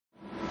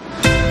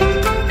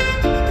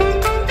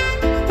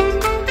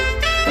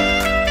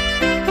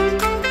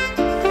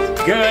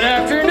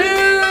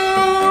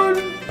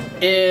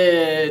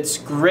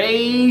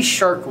Gray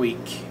Shark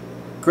Week.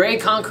 Gray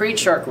Concrete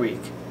Shark Week.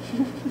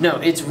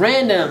 No, it's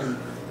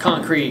Random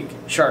Concrete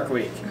Shark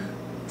Week.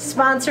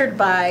 Sponsored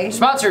by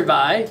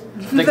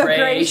the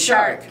Gray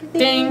Shark.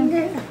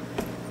 Ding.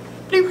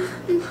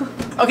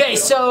 Okay,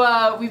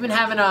 so we've been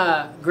having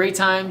a great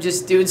time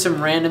just doing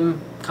some random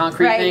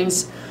concrete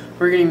things.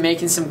 We're going to be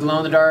making some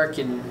glow-in-the-dark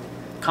and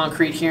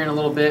concrete here in a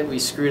little bit. We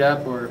screwed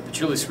up, or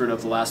Julie screwed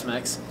up the last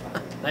mix.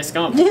 Nice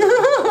going.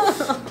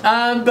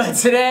 But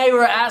today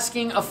we're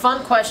asking a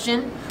fun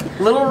question,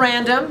 a little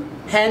random,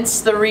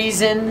 hence the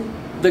reason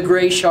the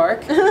Gray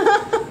Shark. Ding!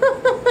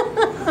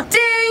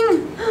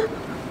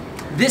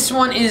 This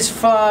one is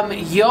from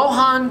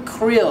Johan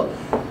Kriel.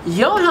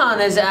 Johan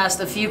has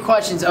asked a few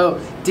questions. Oh,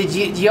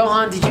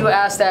 Johan, did you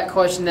ask that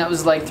question that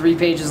was like 3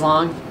 pages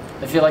long?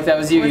 I feel like that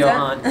was you,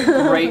 Johan.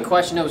 Great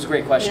question. No, it was a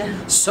great question.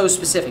 Yeah. So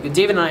specific.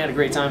 David and I had a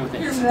great time with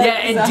it. Yeah,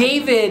 and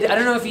David, I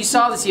don't know if you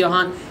saw this,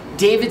 Johan.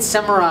 David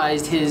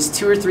summarized his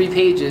 2 or 3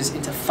 pages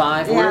into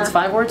 5 words.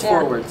 5 words?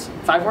 4 words?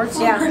 5 words?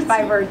 Yeah,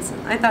 5 words.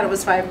 I thought it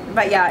was 5,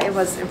 but yeah, it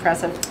was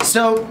impressive.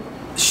 So,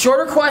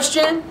 shorter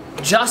question,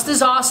 just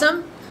as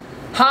awesome.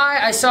 Hi,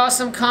 I saw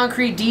some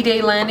concrete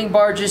D-Day landing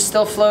barges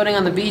still floating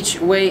on the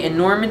beachway in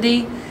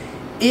Normandy.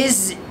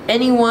 Is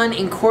anyone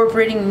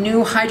incorporating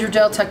new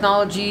hydrogel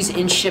technologies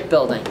in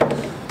shipbuilding?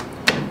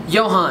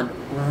 Johan,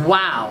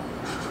 wow.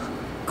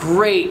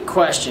 Great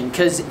question,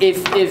 because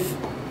if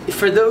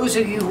for those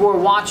of you who are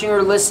watching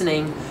or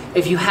listening,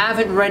 if you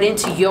haven't read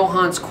into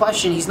Johan's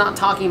question, he's not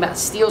talking about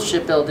steel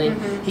shipbuilding,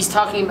 he's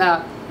talking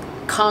about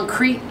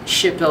concrete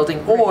shipbuilding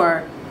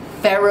or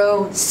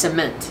ferro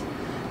cement.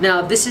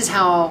 Now, this is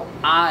how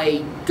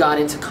I got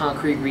into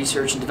concrete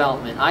research and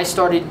development. I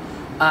started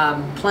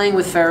playing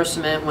with ferro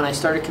cement when I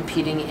started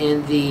competing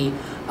in the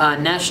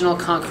National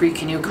Concrete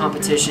Canoe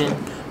Competition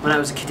when I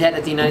was a cadet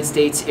at the United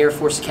States Air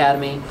Force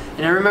Academy.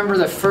 And I remember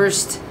the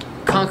first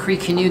concrete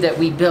canoe that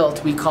we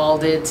built, we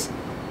called it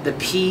the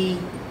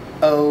POS,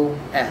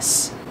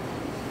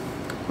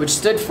 which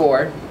stood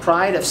for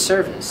Pride of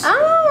Service.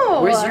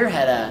 Oh! Where's your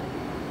head at?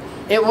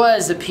 It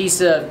was a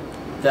piece of,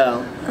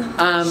 though.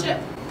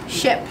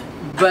 Ship.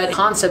 But the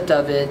concept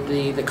of it,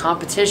 the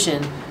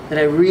competition that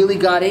I really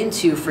got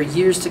into for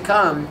years to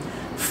come,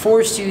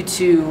 forced you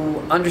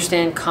to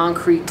understand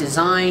concrete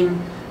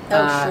design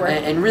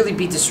and really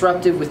be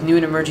disruptive with new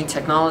and emerging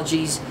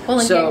technologies. Well,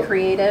 and get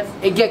creative.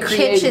 And get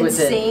creative with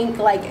it. Kitchen sink,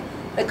 like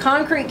the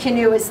concrete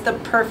canoe is the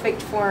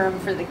perfect form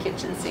for the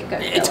kitchen sink.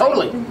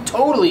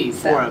 Totally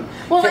form.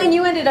 Well, and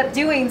you ended up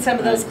doing some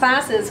of those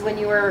classes when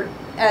you were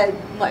a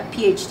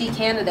PhD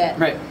candidate,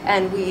 right?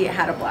 And we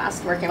had a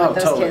blast working with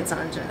those kids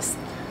on just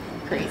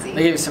crazy.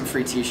 They gave us some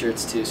free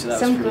T-shirts too, so that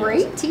was some pretty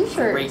great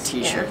T-shirts. Great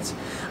T-shirts.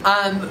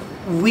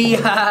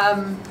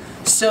 Yeah.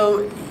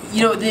 So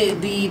you know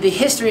the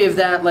history of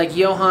that, like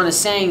Johan is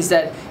saying, is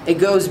that it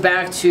goes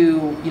back to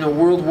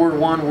World War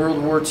I,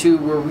 World War II,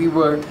 where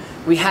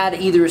we had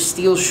either a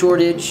steel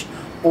shortage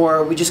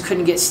or we just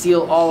couldn't get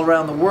steel all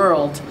around the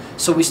world.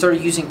 So we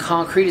started using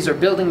concrete as our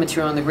building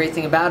material. And the great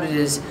thing about it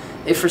is,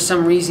 if for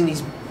some reason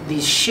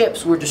these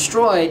ships were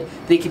destroyed,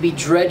 they could be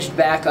dredged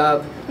back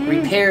up,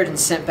 repaired, and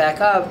sent back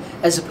up,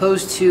 as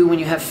opposed to when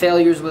you have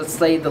failures with,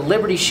 say, the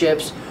Liberty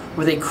ships,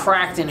 where they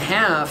cracked in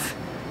half.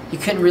 You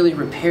couldn't really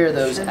repair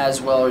those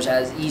as well or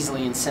as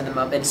easily and send them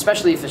up. And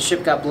especially if a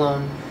ship got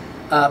blown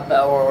up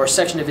or a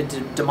section of it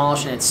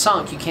demolished and it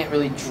sunk, you can't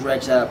really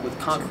dredge that up. With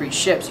concrete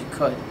ships, you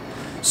could.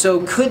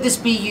 So could this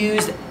be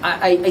used?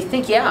 I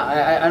think,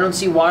 yeah. I don't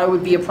see why it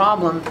would be a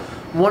problem.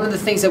 One of the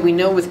things that we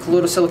know with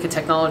colloidal silica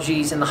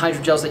technologies and the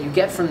hydrogels that you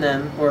get from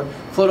them, or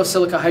colloidal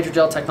silica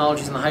hydrogel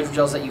technologies and the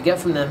hydrogels that you get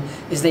from them,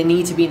 is they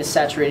need to be in a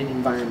saturated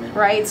environment.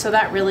 Right, so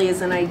that really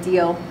is an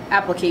ideal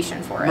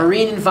application for it.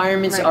 Marine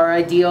environments are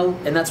ideal,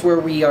 and that's where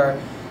we are.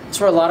 That's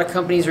where a lot of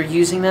companies are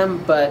using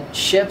them, but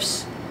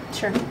ships,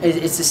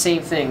 it's the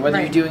same thing.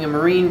 Whether you're doing a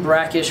marine,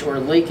 brackish, or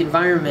lake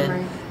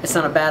environment, it's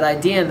not a bad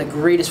idea. And the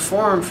greatest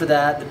forum for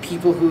that, the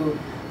people who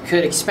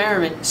could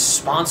experiment,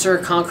 sponsor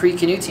a concrete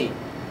canoe team.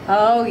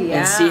 Oh, yeah.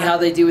 And see how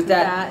they do with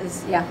that. That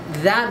is, yeah.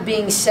 That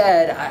being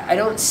said, I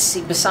don't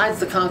see, besides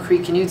the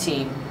concrete canoe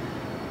team,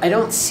 I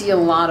don't see a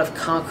lot of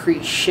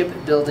concrete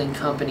shipbuilding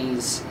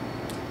companies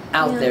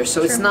out there.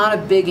 So it's not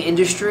a big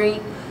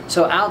industry.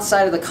 So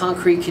outside of the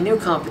concrete canoe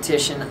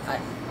competition,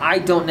 I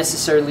don't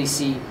necessarily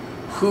see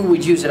who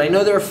would use it. I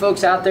know there are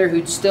folks out there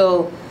who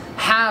still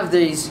have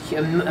these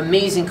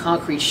amazing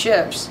concrete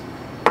ships,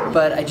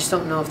 but I just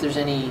don't know if there's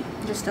any...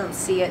 Just don't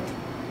see it.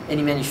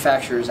 Any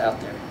manufacturers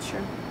out there.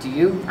 Sure. Do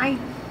you?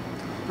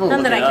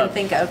 None that I can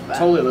think of. But.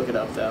 Totally look it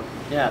up, though.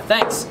 Yeah,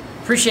 thanks.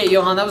 Appreciate it,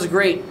 Johan. That was a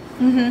great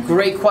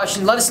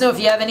question. Let us know if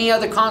you have any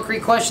other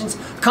concrete questions,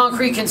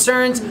 concrete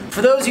concerns.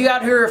 For those of you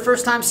out here who are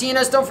first time seeing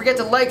us, don't forget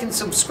to like and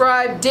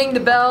subscribe, ding the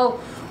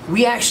bell.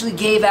 We actually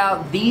gave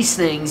out these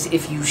things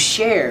if you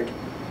shared.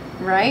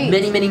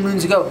 Many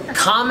moons ago.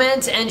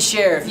 Comment and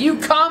share. If you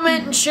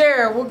comment and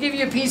share, we'll give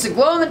you a piece of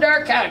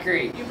glow-in-the-dark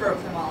concrete. You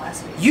broke them all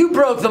last week. You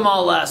broke them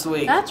all last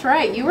week. That's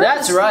right. You were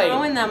just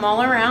throwing them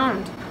all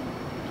around.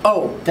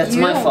 Oh, that's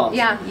my fault.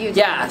 Yeah, you did.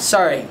 Yeah,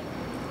 sorry.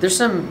 There's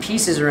some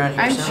pieces around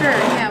here. I'm sure.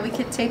 Yeah, we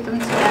could tape them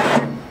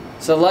together.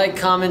 So like,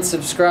 comment,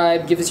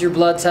 subscribe, give us your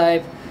blood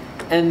type,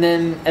 and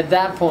then at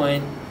that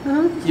point,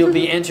 you'll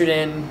be entered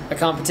in a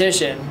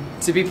competition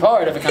to be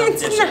part of a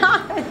competition. It's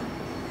not.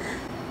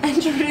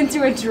 Entered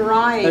into a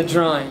drawing. A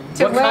drawing.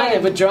 What kind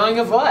of? A drawing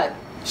of what?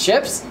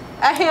 Ships?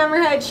 A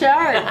hammerhead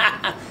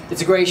shark.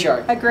 It's a gray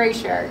shark. A gray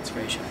shark. It's a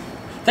gray shark.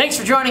 Thanks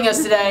for joining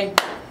us today.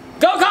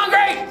 Go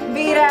Concrete!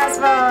 Beat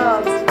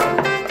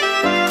asphalt!